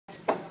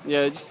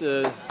Yeah, just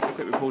a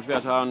quick report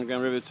about our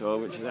underground river tour,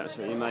 which is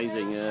absolutely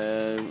amazing.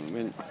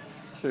 Went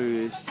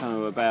through this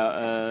tunnel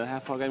about, how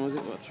far again was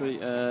it? What,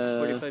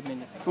 45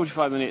 minutes.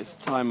 45 minutes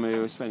time we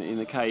were spent in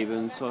the cave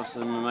and saw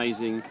some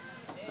amazing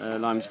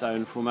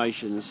limestone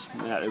formations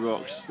out of the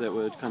rocks that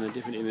were kind of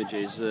different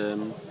images.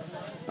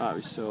 Like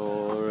we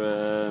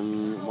saw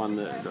one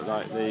that looked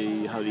like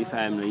the Holy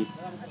Family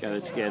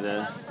gathered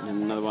together,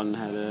 and another one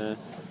had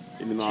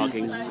in the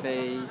markings. Jesus'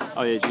 face.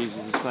 Oh yeah,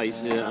 Jesus'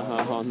 face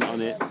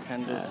on it.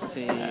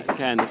 Candlestick.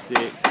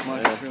 Candlestick.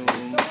 Mushroom.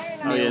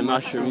 Oh yeah,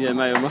 mushroom. Yeah,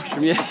 male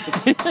mushroom. Yeah,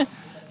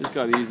 it's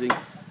quite amusing.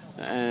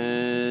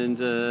 And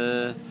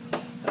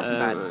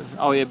Bats.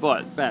 oh yeah,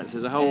 bats.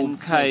 There's a whole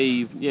And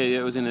cave. Snake. Yeah,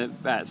 it was in a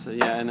bats.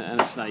 Yeah,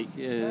 and a snake.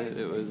 Yeah,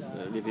 it was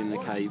living in the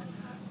cave.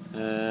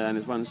 And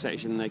there's one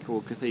section they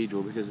call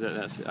Cathedral because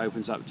that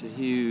opens up to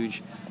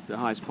the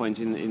highest point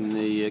in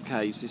the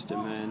cave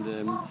system,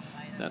 and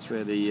that's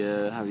where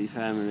the Holy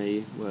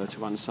Family were to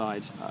one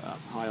side, up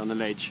high on the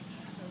ledge.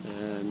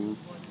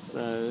 So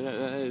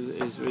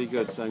it's really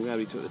good. So I'm glad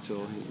we took the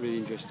tour. It's really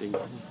interesting.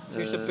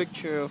 Here's a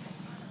picture of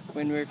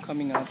when we're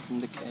coming out from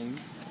the cave.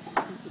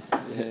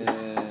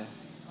 Yeah.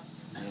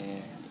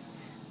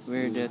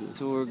 We're the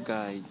tour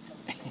guide.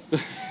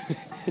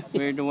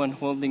 We're the one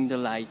holding the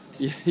light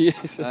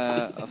Yes,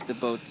 of the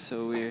boat,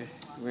 so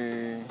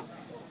we're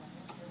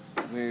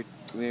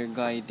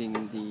guiding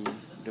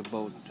the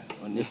boat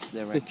on its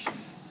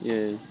directions.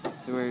 Yeah.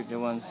 So we're the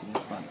ones in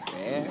front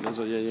there. That's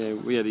what, yeah.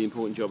 We had the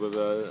important job of,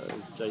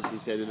 as JC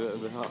said,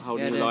 of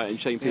holding the light and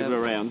showing people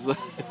around. So.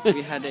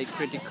 We had a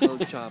critical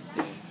job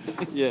there.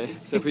 Yeah.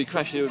 So if we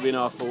crashed, it would have been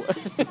our fault.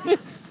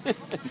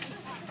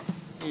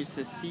 Here's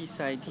a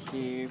seaside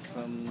here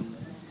from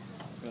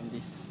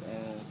this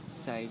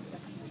side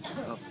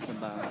of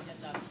Sabah,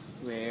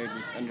 where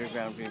this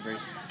underground river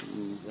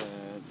is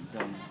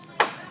done.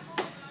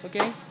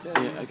 Okay, so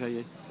yeah, okay,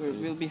 yeah.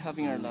 we'll be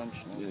having our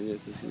lunch now. Yeah,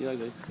 yes. See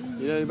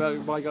you later.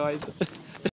 Bye guys.